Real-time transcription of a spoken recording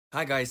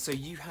Hi guys, so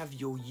you have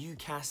your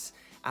UCAS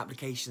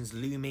applications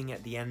looming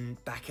at the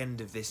back end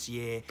of this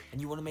year,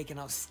 and you want to make an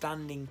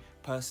outstanding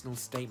personal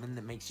statement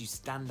that makes you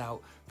stand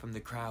out from the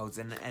crowds.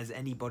 And as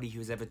anybody who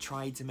has ever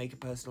tried to make a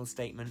personal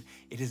statement,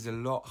 it is a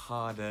lot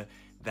harder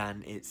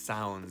than it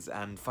sounds,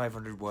 and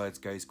 500 words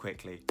goes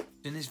quickly.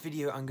 In this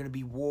video, I'm going to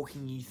be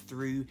walking you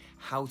through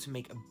how to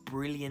make a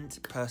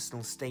brilliant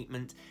personal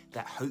statement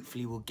that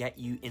hopefully will get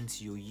you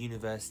into your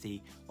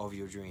university of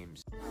your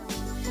dreams.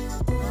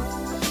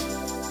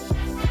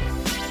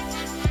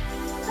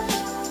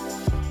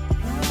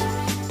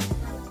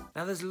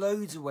 Now there's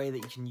loads of ways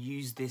that you can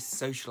use this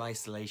social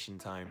isolation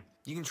time.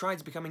 You can try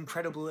to become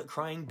incredible at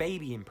crying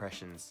baby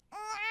impressions.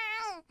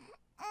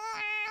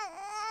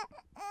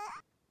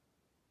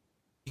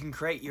 You can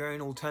create your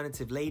own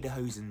alternative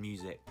lederhosen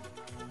music.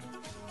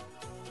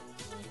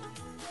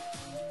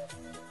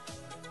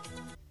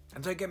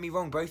 And don't get me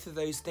wrong, both of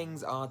those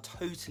things are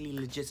totally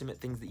legitimate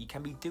things that you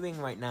can be doing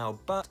right now,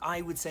 but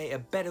I would say a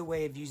better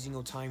way of using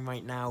your time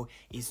right now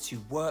is to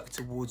work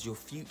towards your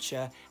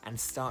future and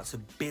start to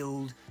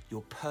build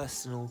your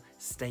personal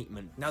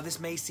statement. Now this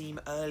may seem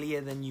earlier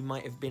than you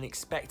might have been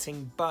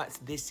expecting, but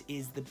this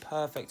is the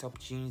perfect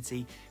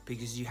opportunity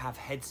because you have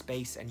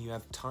headspace and you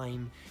have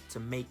time to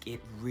make it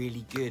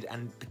really good.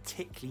 And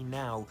particularly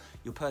now,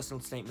 your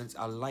personal statements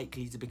are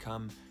likely to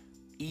become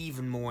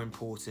even more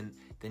important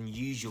than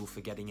usual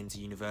for getting into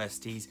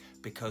universities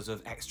because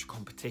of extra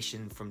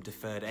competition from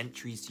deferred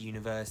entries to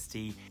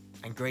university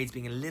and grades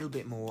being a little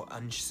bit more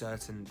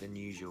uncertain than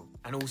usual.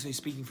 And also,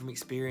 speaking from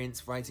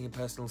experience, writing a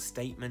personal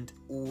statement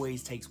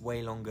always takes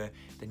way longer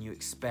than you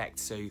expect,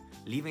 so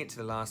leaving it to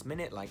the last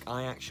minute like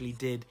I actually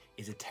did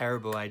is a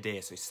terrible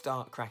idea, so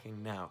start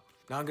cracking now.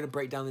 Now I'm going to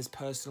break down this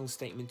personal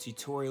statement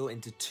tutorial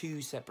into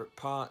two separate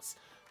parts.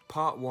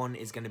 Part one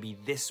is going to be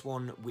this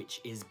one, which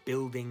is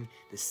building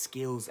the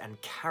skills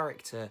and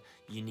character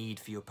you need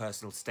for your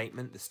personal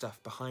statement, the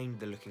stuff behind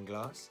the looking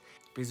glass.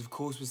 Because of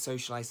course with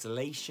social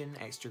isolation,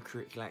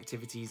 extracurricular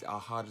activities are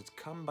harder to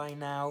come by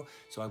now,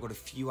 so I've got a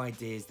few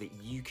ideas that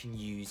you can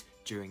use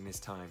during this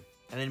time.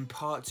 And then in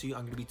part two,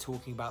 I'm going to be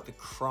talking about the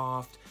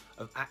craft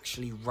of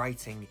actually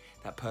writing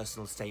that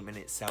personal statement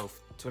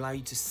itself to allow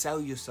you to sell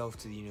yourself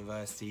to the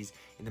universities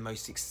in the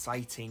most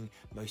exciting,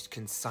 most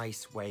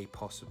concise way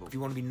possible. If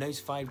you want to be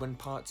notified when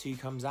part two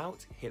comes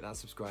out, hit that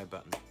subscribe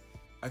button.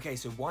 Okay,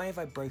 so why have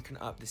I broken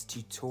up this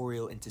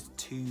tutorial into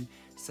two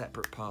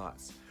separate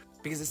parts?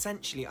 Because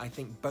essentially I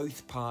think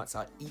both parts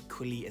are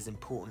equally as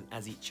important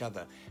as each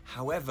other.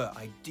 However,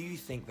 I do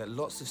think that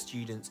lots of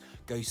students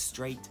go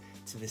straight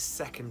to the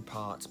second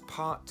part,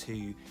 part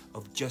two,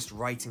 of just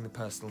writing the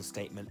personal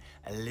statement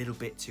a little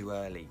bit too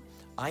early.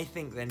 I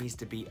think there needs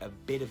to be a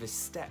bit of a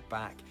step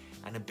back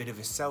and a bit of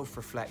a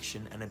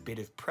self-reflection and a bit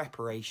of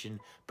preparation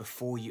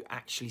before you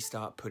actually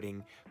start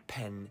putting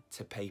pen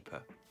to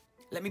paper.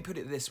 Let me put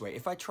it this way,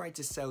 if I tried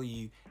to sell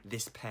you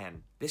this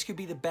pen, this could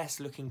be the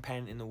best looking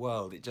pen in the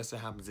world. It just so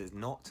happens it's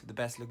not the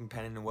best looking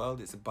pen in the world,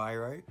 it's a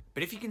biro.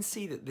 But if you can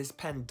see that this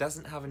pen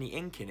doesn't have any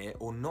ink in it,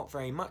 or not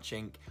very much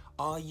ink,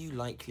 are you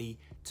likely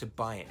to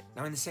buy it?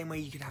 Now in the same way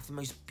you could have the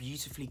most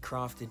beautifully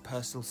crafted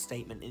personal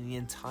statement in the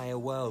entire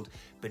world,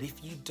 but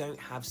if you don't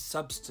have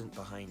substance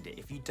behind it,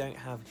 if you don't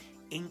have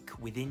ink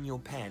within your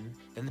pen,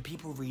 then the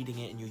people reading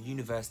it in your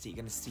university are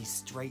going to see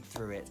straight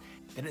through it.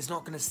 Then it's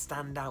not going to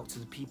stand out to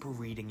the people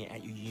reading it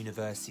at your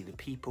university, the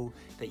people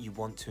that you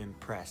want to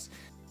impress.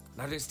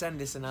 Now to extend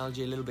this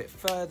analogy a little bit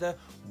further,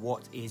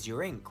 what is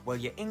your ink? Well,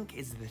 your ink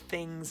is the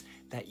things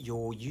that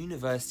your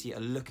university are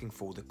looking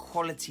for, the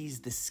qualities,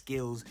 the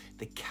skills,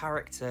 the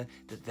character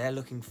that they're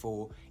looking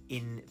for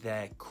in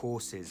their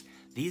courses.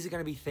 These are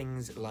going to be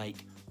things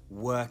like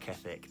work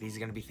ethic, these are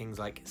going to be things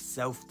like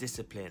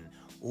self-discipline,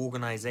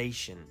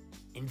 organization,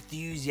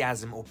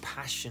 enthusiasm or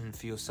passion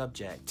for your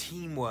subject,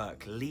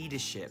 teamwork,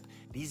 leadership.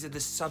 These are the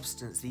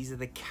substance, these are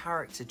the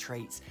character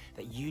traits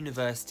that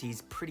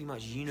universities pretty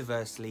much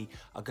universally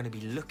are going to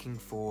be looking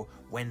for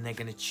when they're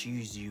going to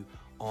choose you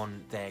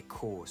on their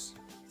course.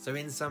 So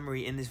in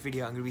summary, in this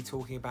video I'm going to be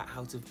talking about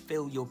how to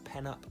fill your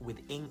pen up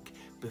with ink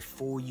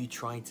before you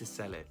try to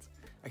sell it.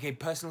 Okay,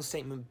 personal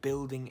statement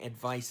building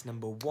advice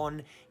number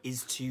one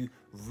is to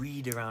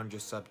read around your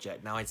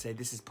subject. Now I'd say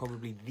this is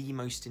probably the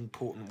most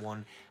important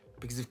one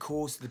because of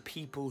course the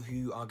people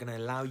who are going to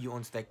allow you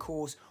onto their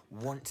course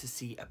want to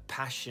see a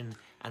passion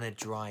and a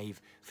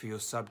drive for your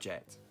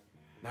subject.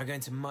 Now I'll go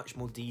into much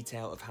more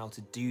detail of how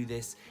to do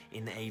this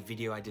in a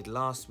video I did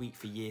last week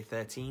for year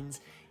 13s.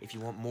 If you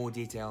want more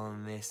detail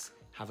on this,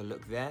 have a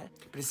look there.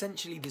 But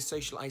essentially the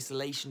social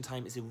isolation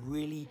time is a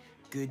really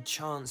good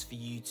chance for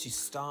you to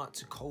start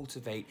to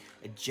cultivate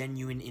a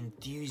genuine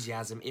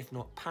enthusiasm, if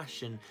not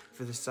passion,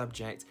 for the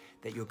subject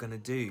that you're going to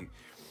do.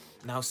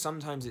 Now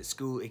sometimes at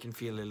school it can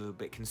feel a little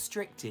bit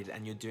constricted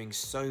and you're doing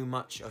so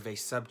much of a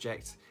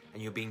subject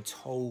and you're being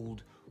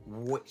told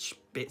which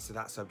bits of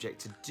that subject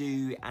to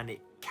do, and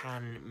it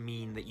can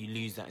mean that you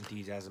lose that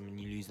enthusiasm and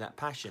you lose that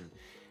passion.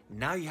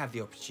 Now you have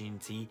the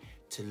opportunity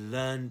to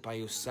learn by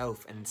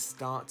yourself and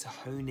start to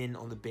hone in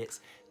on the bits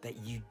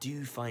that you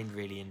do find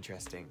really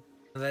interesting.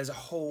 There's a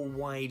whole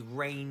wide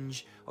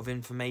range of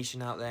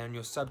information out there on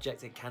your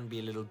subject. It can be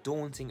a little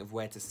daunting of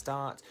where to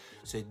start.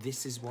 So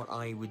this is what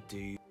I would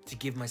do to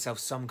give myself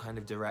some kind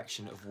of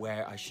direction of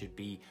where I should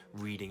be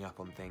reading up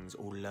on things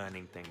or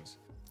learning things.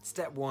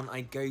 Step one,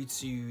 I'd go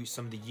to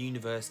some of the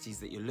universities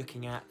that you're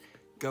looking at,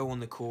 go on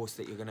the course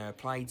that you're going to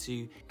apply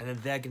to, and then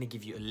they're going to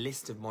give you a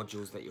list of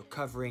modules that you're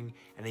covering,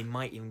 and they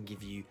might even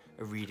give you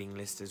a reading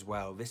list as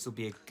well. This will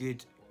be a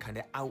good kind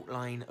of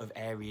outline of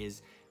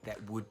areas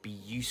that would be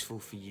useful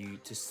for you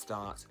to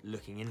start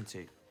looking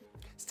into.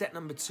 Step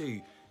number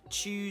two,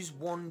 choose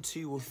 1,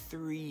 2 or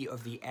 3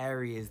 of the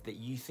areas that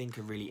you think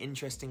are really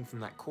interesting from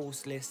that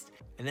course list,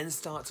 and then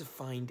start to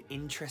find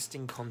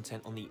interesting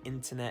content on the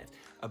internet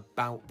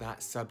about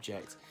that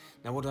subject.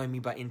 Now, what do I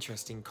mean by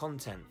interesting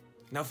content?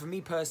 Now, for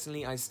me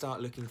personally, I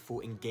start looking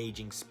for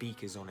engaging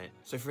speakers on it.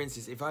 So for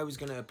instance, if I was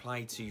going to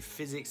apply to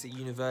physics at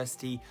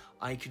university,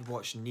 I could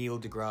watch Neil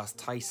deGrasse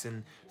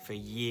Tyson for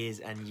years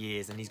and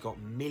years, and he's got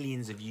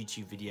millions of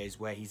YouTube videos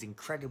where he's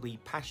incredibly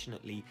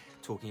passionately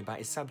talking about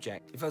his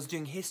subject. If I was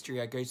doing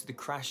history, I'd go to the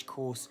Crash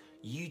Course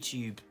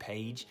YouTube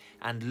page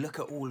and look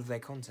at all of their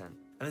content.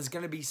 And there's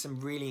going to be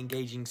some really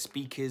engaging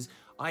speakers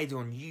either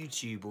on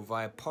YouTube or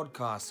via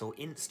podcasts or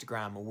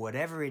Instagram or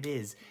whatever it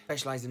is,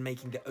 specialize in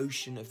making the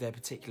ocean of their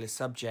particular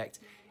subject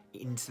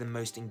into the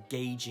most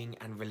engaging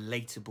and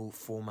relatable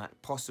format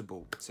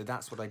possible. So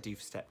that's what I do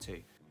for step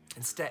 2.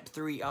 And step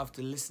 3,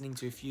 after listening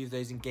to a few of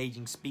those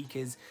engaging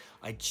speakers,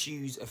 I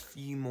choose a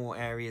few more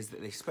areas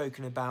that they've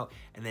spoken about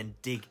and then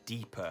dig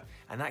deeper.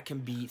 And that can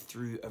be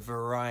through a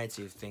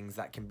variety of things.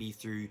 That can be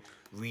through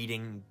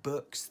reading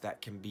books,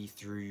 that can be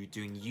through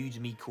doing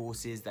Udemy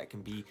courses, that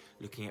can be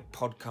looking at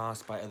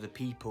podcasts by other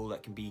people,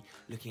 that can be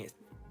looking at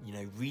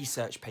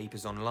research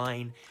papers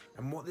online.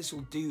 And what this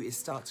will do is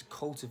start to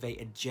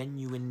cultivate a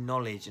genuine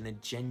knowledge and a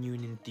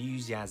genuine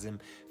enthusiasm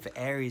for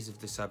areas of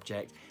the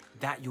subject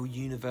that your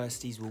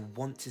universities will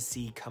want to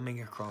see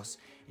coming across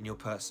in your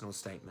personal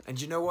statement. And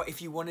you know what?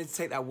 If you wanted to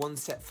take that one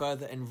step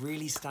further and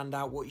really stand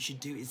out, what you should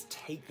do is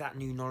take that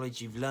new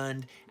knowledge you've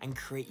learned and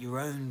create your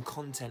own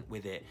content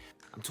with it.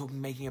 I'm talking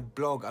making a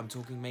blog, I'm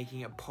talking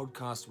making a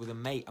podcast with a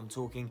mate, I'm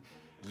talking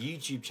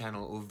YouTube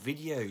channel or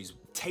videos.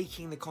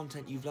 Taking the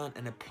content you've learned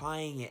and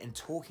applying it and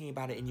talking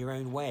about it in your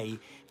own way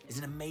is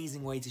an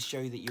amazing way to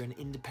show that you're an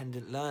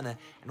independent learner,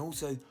 and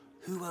also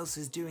who else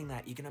is doing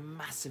that? You're going to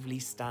massively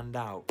stand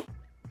out.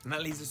 And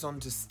that leads us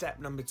on to step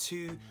number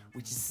 2,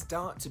 which is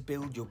start to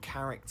build your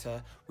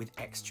character with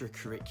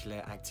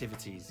extracurricular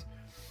activities.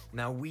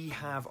 Now, we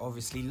have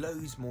obviously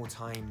loads more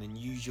time than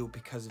usual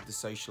because of the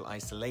social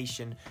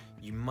isolation.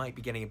 You might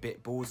be getting a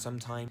bit bored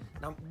sometime.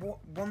 Now,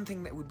 one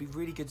thing that would be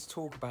really good to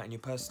talk about in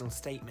your personal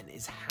statement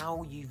is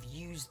how you've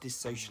used this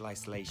social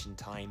isolation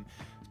time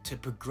to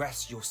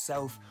progress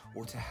yourself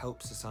or to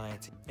help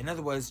society. In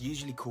other words,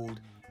 usually called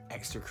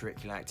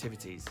extracurricular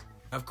activities.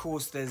 Of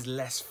course, there's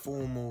less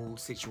formal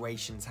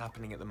situations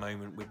happening at the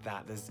moment with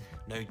that. There's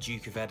no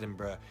Duke of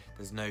Edinburgh,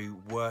 there's no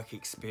work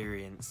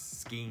experience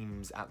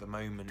schemes at the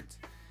moment.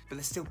 But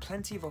there's still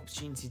plenty of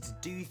opportunity to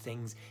do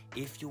things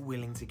if you're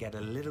willing to get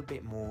a little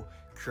bit more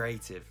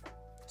creative.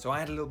 So I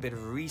had a little bit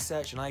of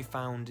research and I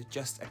found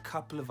just a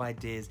couple of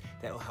ideas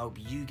that will help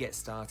you get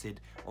started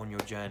on your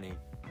journey.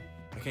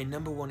 Okay,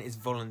 number 1 is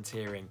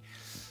volunteering.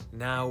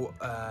 Now,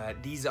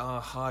 these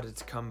are harder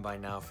to come by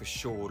now for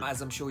sure.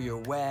 As I'm sure you're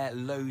aware,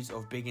 loads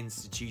of big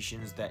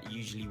institutions that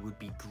usually would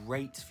be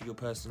great for your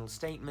personal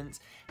statement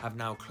have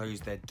now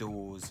closed their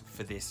doors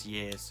for this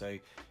year. So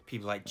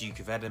people like Duke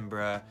of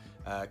Edinburgh,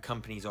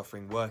 companies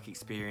offering work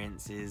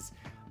experiences,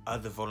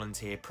 other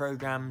volunteer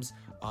programs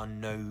are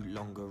no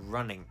longer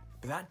running.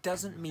 But that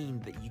doesn't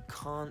mean that you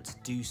can't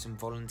do some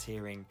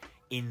volunteering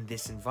in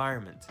this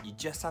environment. You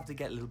just have to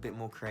get a little bit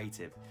more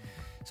creative.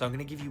 So I'm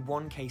going to give you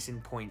one case in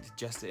point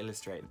just to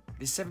illustrate.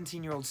 This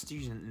 17-year-old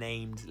student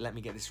named, let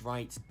me get this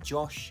right,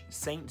 Josh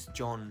St.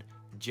 John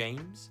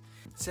James,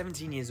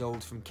 17 years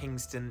old, from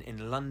Kingston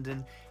in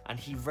London, and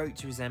he wrote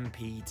to his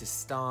MP to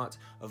start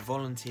a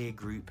volunteer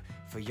group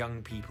for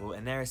young people,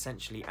 and they're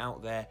essentially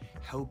out there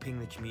helping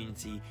the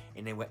community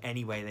in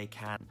any way they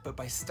can. But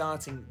by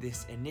starting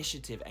this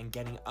initiative and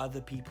getting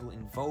other people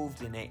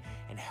involved in it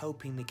and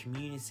helping the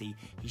community,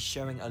 he's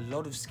showing a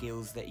lot of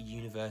skills that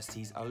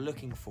universities are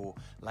looking for,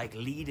 like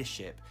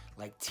leadership,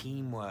 like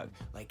teamwork,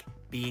 like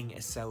being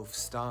a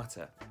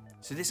self-starter.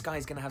 So this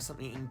guy's going to have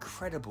something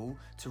incredible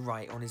to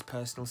write on his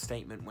personal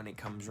statement when it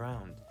comes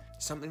round.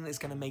 Something that's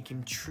going to make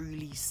him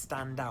truly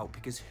stand out,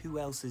 because who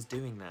else is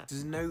doing that?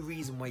 There's no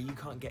reason why you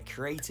can't get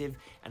creative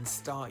and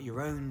start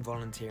your own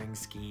volunteering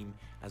scheme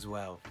as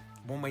well.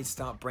 One way to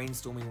start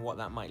brainstorming what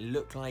that might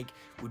look like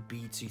would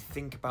be to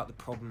think about the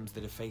problems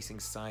that are facing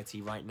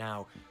society right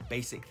now.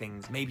 Basic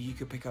things. Maybe you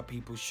could pick up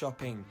people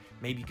shopping.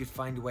 Maybe you could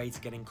find a way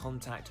to get in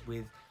contact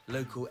with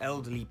local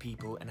elderly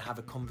people and have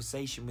a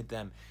conversation with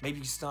them. Maybe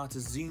you start a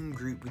Zoom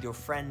group with your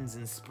friends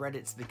and spread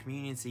it to the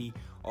community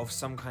of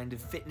some kind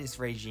of fitness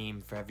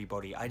regime for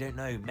everybody. I don't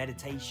know,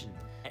 meditation.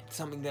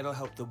 something that'll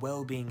help the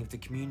well-being of the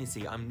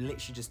community. I'm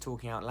literally just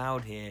talking out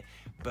loud here,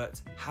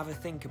 but have a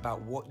think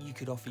about what you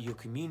could offer your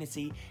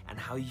community and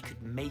how you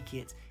could make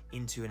it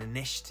into an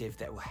initiative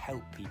that will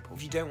help people.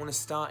 If you don't want to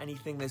start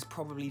anything, there's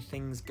probably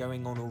things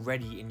going on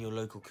already in your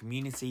local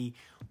community.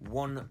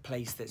 One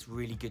place that's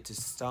really good to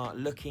start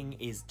looking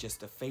is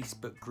just a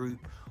Facebook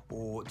group,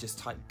 or just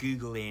type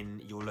Google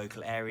in your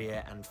local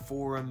area and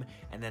forum,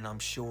 and then I'm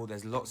sure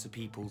there's lots of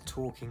people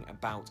talking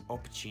about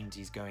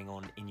opportunities going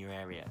on in your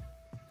area.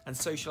 And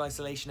social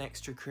isolation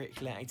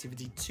extracurricular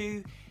activity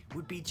 2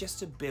 would be just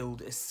to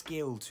build a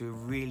skill to a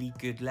really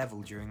good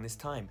level during this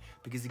time,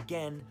 because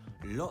again,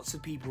 lots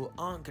of people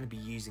aren't going to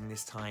be using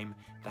this time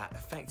that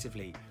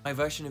effectively. My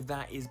version of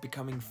that is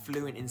becoming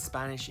fluent in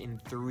Spanish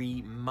in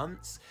 3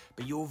 months,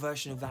 but your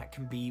version of that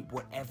can be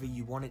whatever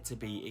you want it to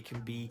be. It can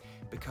be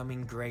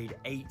becoming grade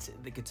 8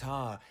 at the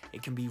guitar,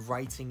 it can be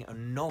writing a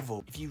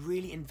novel. If you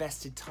really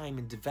invested time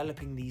in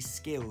developing these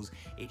skills,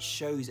 it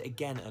shows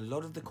again a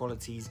lot of the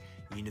qualities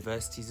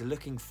universities are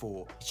looking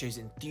for. It shows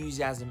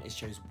enthusiasm, it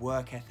shows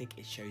work ethic,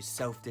 it shows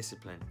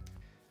self-discipline.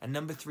 And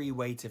number 3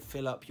 way to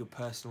fill up your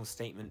personal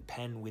statement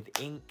pen with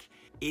ink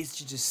is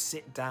to just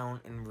sit down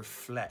and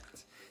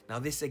reflect. Now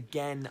this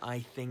again,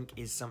 I think,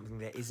 is something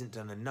that isn't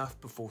done enough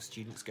before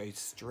students go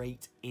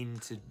straight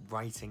into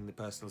writing the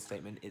personal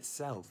statement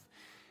itself.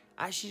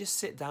 Actually just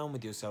sit down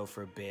with yourself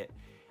for a bit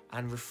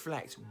and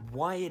reflect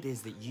why it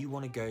is that you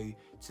want to go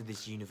to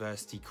this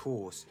university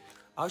course.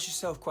 Ask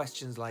yourself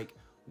questions like,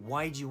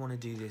 why do you want to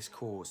do this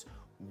course?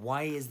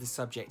 Why is the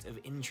subject of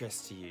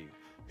interest to you?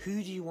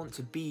 Who do you want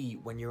to be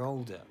when you're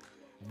older?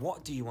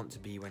 What do you want to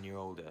be when you're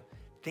older?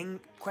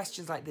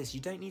 Questions like this,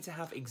 you don't need to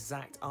have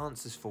exact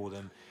answers for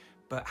them,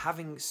 but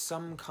having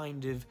some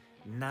kind of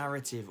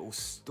narrative or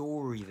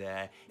story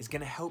there is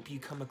going to help you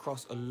come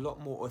across a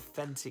lot more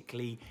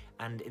authentically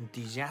and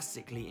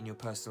enthusiastically in your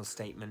personal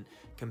statement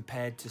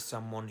compared to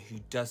someone who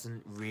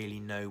doesn't really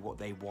know what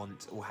they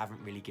want or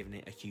haven't really given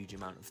it a huge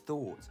amount of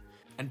thought.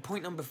 And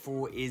point number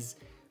 4 is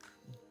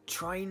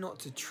try not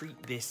to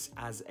treat this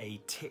as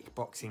a tick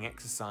boxing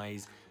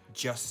exercise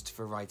just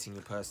for writing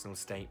your personal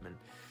statement.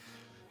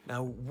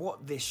 Now,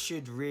 what this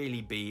should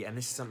really be, and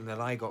this is something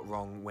that I got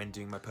wrong when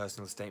doing my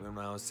personal statement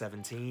when I was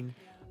 17,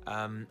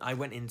 I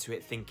went into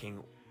it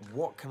thinking,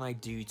 what can I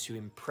do to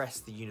impress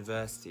the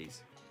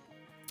universities?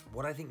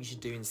 What I think you should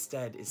do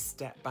instead is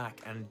step back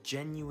and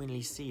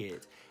genuinely see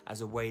it as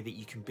a way that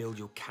you can build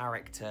your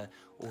character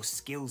or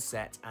skill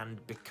set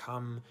and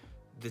become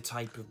the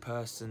type of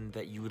person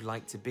that you would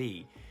like to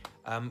be.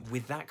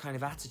 With that kind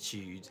of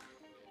attitude,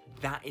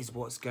 that is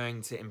what's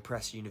going to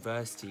impress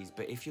universities.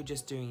 But if you're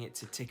just doing it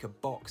to tick a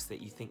box that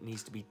you think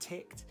needs to be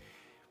ticked,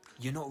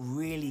 you're not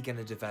really going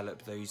to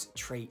develop those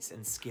traits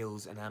and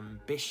skills and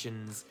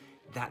ambitions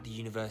that the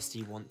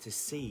university want to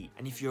see.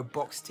 And if you're a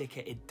box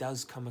ticker, it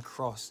does come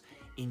across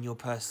in your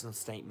personal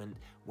statement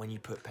when you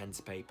put pen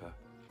to paper.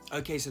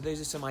 Okay, so those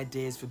are some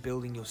ideas for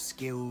building your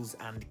skills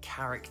and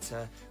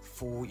character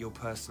for your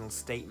personal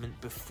statement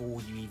before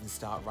you even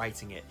start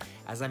writing it.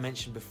 As I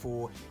mentioned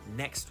before,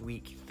 next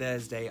week,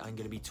 Thursday, I'm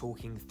going to be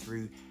talking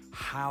through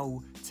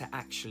how to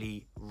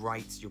actually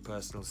write your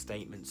personal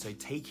statement. So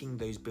taking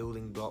those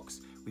building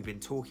blocks we've been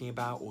talking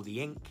about, or the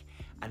ink,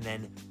 and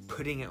then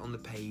putting it on the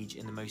page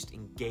in the most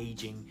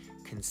engaging,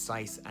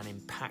 concise, and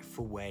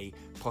impactful way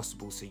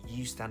possible so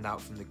you stand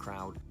out from the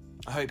crowd.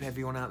 I hope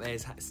everyone out there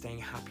is staying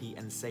happy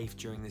and safe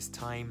during this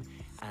time,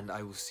 and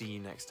I will see you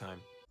next time.